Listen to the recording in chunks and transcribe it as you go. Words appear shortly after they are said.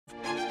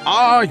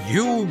Are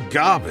you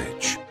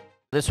garbage?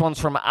 This one's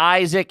from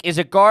Isaac. Is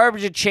it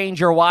garbage to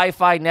change your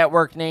Wi-Fi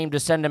network name to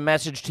send a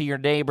message to your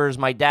neighbors?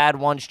 My dad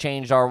once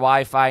changed our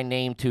Wi-Fi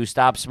name to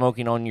stop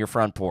smoking on your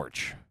front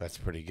porch. That's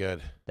pretty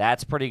good.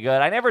 That's pretty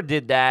good. I never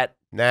did that.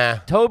 Nah.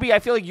 Toby, I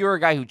feel like you're a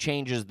guy who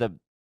changes the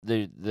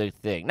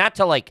thing. Not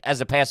to like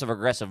as a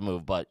passive-aggressive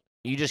move, but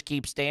you just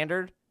keep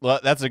standard? Well,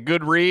 that's a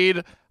good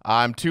read.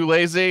 I'm too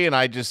lazy, and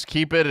I just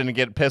keep it and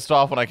get pissed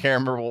off when I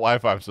can't remember what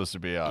Wi-Fi I'm supposed to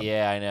be on.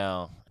 Yeah, I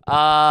know.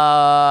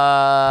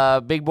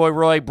 Big boy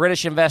Roy,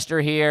 British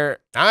investor here.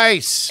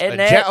 Nice. And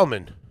a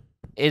gentleman.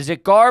 Is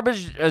it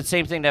garbage?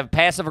 Same thing to have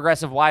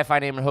passive-aggressive Wi-Fi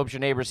name and hopes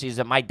your neighbor sees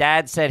it. My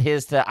dad said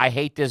his to I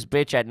hate this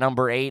bitch at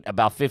number 8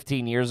 about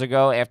 15 years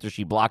ago after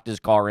she blocked his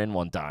car in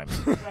one time.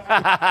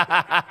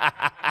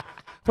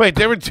 Wait,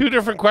 there were two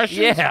different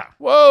questions? Yeah.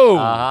 Whoa.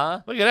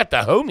 Uh-huh. Look at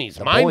that, the homies.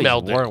 The Mind boys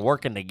melding. weren't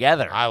working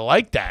together. I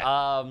like that.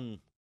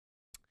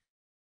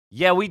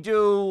 Yeah, we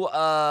do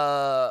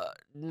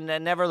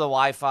never the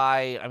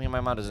Wi-Fi. I mean,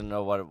 my mom doesn't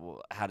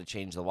know how to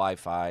change the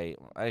Wi-Fi.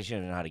 I just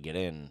don't know how to get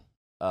in.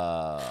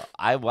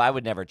 I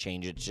would never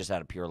change it just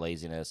out of pure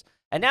laziness.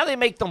 And now they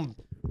make them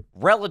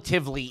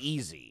relatively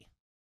easy.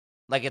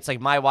 Like it's like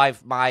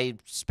my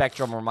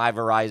Spectrum or my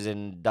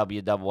Verizon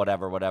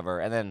WW whatever.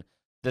 And then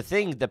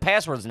the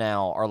passwords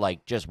now are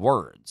like just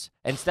words.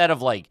 Instead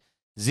of like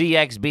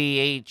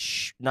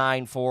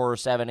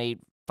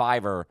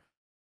ZXBH94785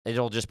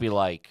 it'll just be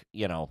like,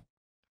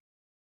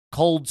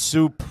 cold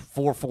soup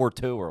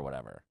 442 or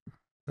whatever.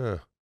 Huh.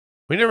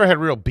 We never had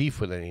real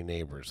beef with any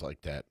neighbors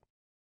like that.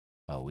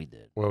 Oh, we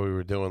did. Where we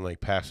were doing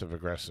like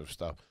passive-aggressive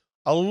stuff.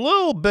 A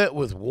little bit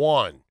with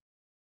one,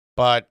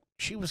 but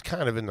she was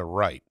kind of in the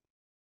right.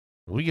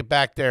 We get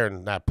back there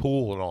in that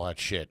pool and all that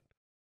shit.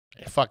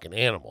 They're fucking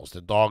animals.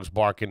 The dog's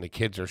barking. The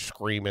kids are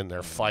screaming.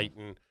 They're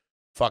fighting.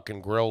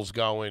 Fucking grills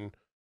going.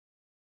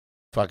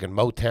 Fucking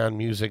Motown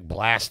music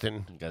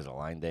blasting. You guys are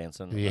line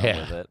dancing?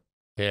 Yeah. With it?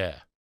 Yeah.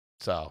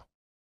 So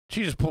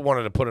she just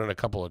wanted to put in a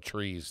couple of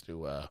trees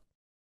to.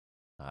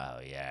 Oh,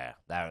 yeah.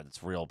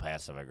 That's real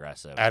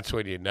passive-aggressive. That's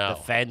what you know. The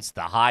fence,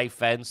 the high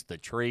fence, the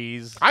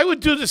trees. I would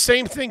do the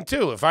same thing,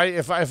 too. If I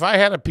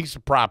had a piece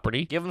of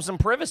property. Give them some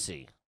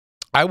privacy.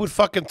 I would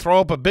fucking throw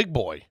up a big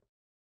boy.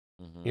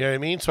 Mm-hmm. You know what I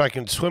mean? So I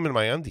can swim in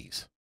my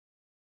undies.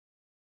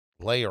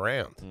 Lay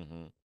around.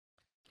 Mm-hmm.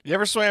 You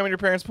ever swam in your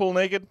parents' pool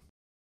naked?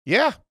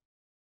 Yeah.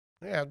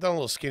 Yeah, I've done a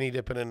little skinny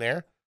dipping in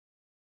there.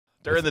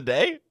 During the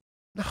day?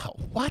 No,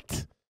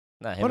 what?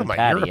 Not What am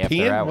I,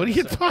 European? What are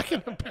you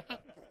talking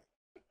about?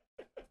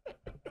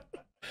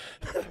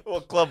 Well,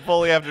 Club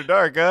Foley after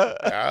dark, huh?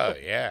 Oh,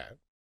 yeah.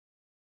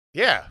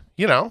 Yeah,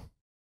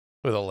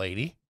 with a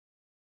lady.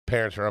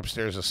 Parents are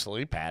upstairs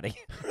asleep. Patty.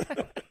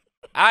 All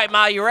right,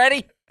 Ma, you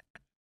ready?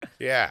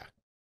 Yeah.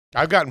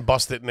 I've gotten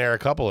busted in there a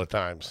couple of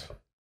times.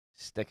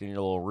 Sticking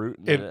your little root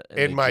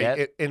in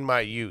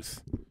my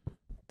youth.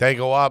 They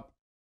go up.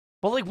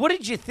 Well, like, what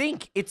did you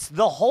think? It's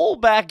the whole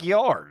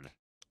backyard.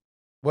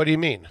 What do you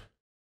mean?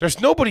 There's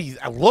nobody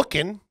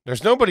looking.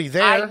 There's nobody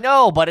there. I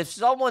know, but if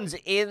someone's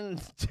in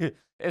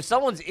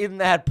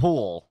that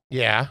pool,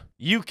 yeah,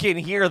 you can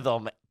hear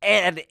them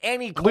at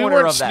any corner we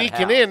weren't of that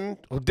sneaking house. in.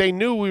 They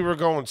knew we were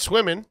going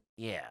swimming.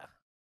 Yeah,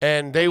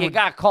 and they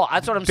got caught.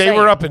 That's what I'm saying. They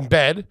were up in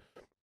bed,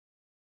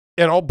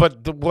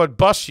 but what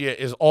busts you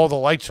is all the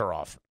lights are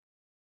off.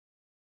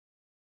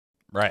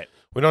 Right.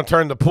 We don't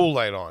turn the pool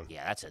light on.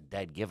 Yeah, that's a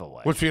dead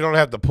giveaway. Which we don't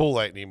have the pool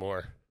light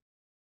anymore.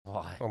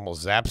 Why?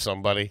 Almost zap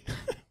somebody.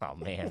 Oh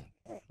man,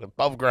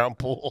 above ground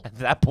pool.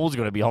 That pool's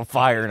gonna be on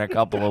fire in a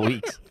couple of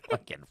weeks.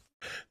 Fucking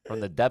from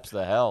the depths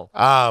of hell.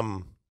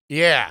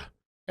 Yeah.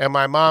 And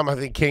my mom, I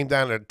think, came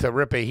down to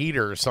rip a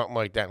heater or something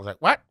like that. I was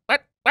like, what are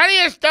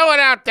you doing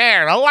out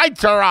there? The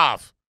lights are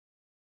off.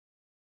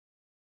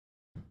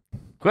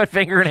 Quit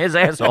fingering his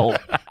asshole.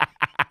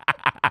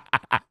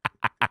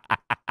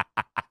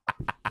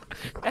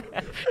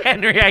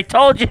 Henry, I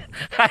told you.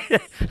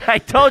 I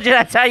told you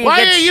that's how you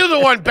Why get... are you the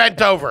one bent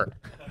over?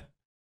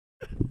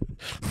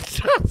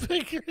 Stop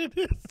fingering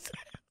his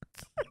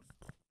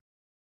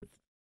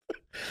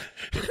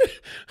ass.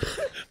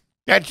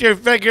 Get your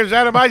fingers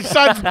out of my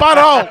son's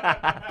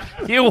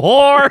butthole. You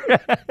whore.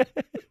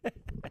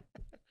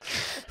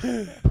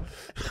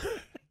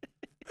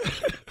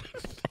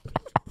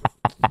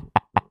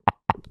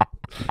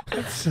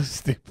 That's so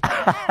stupid.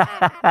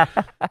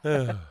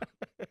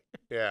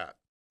 Yeah.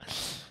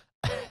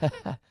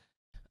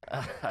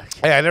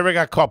 Hey, I never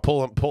got caught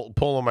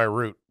pulling my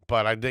root,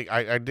 but I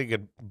did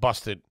get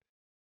busted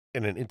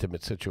in an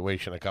intimate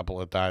situation a couple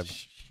of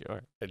times.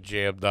 Sure. It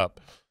jammed up.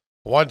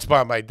 Once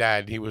by my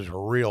dad, he was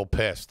real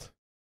pissed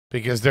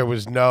because there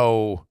was we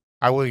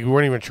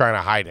weren't even trying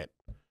to hide it.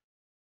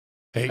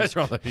 You guys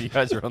are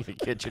on the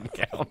kitchen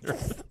counter.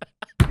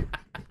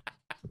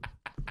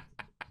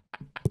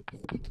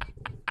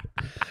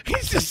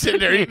 He's just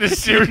sitting there eating a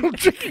cereal,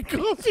 drinking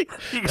coffee.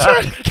 You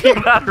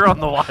got her on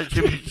the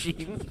washing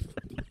machine.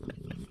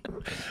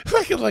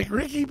 Fucking like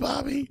Ricky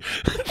Bobby.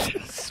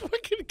 Just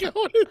fucking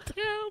going it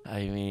down.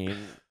 I mean.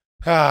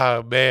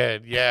 Oh,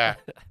 man, yeah.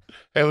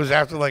 It was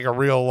after like a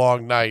real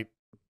long night.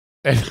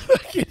 And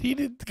fucking, he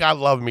didn't. God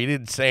love him. He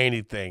didn't say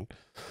anything,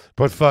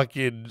 but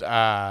fucking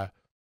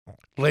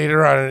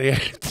later on in the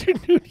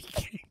afternoon, he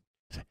came.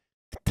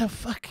 What the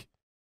fuck?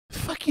 The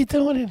fuck you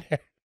doing in there?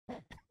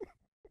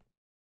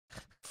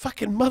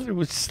 Fucking mother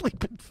was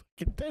sleeping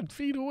fucking 10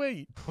 feet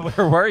away.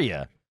 Where were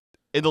you?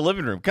 In the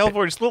living room,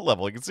 California split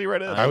level. You can see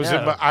right in.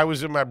 I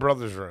was in my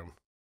brother's room.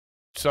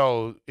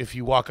 So if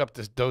you walk up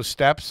those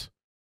steps,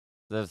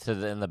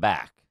 In the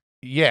back.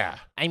 yeah,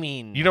 I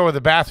mean, you know where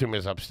the bathroom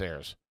is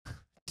upstairs.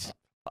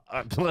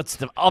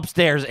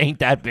 Upstairs ain't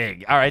that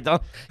big. All right,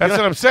 That's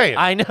what I'm saying.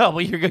 I know,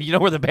 but you know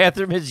where the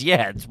bathroom is.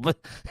 Yeah,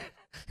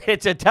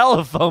 it's a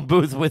telephone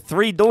booth with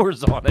 3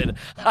 doors on it.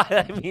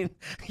 I mean,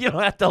 you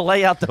don't have to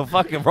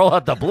roll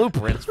out the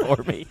blueprints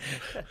for me.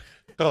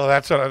 Oh,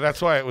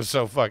 that's why it was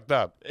so fucked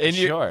up. In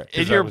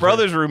your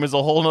brother's room is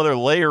a whole other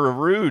layer of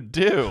rude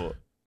too.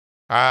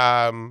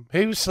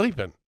 He was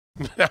sleeping.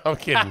 No, I'm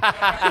kidding.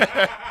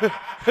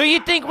 Who you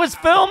think was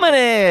filming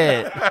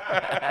it?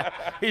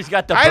 He's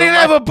got the. I didn't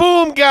have a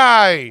boom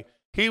guy.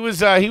 He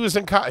was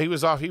in college. It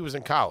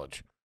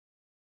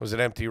was an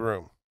empty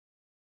room.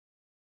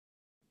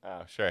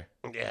 Oh, sure.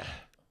 Yeah.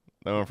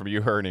 No room for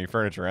you, her, and any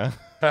furniture, huh?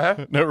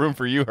 Huh? No room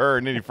for you, her,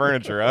 and any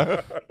furniture,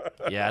 huh?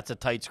 Yeah, it's a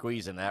tight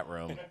squeeze in that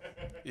room.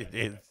 It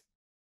is.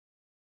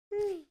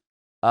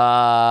 All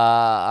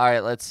right,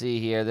 let's see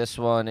here. This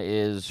one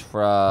is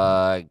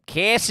from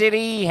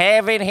Cassidy.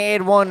 Haven't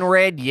had one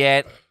read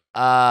yet.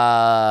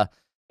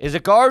 Is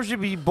it garbage to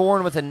be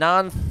born with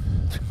a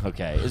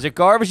Is it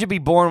garbage to be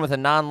born with a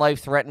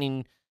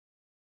non-life-threatening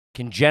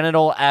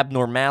congenital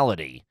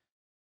abnormality?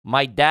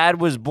 My dad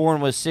was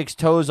born with 6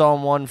 toes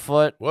on 1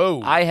 foot.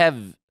 Whoa. I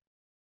have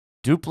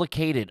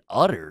duplicated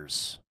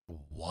udders.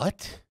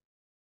 What?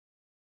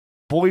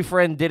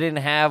 Boyfriend didn't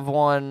have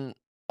one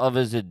of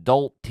his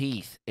adult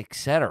teeth,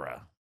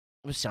 etc.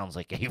 This sounds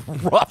like a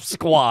rough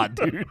squad,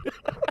 dude.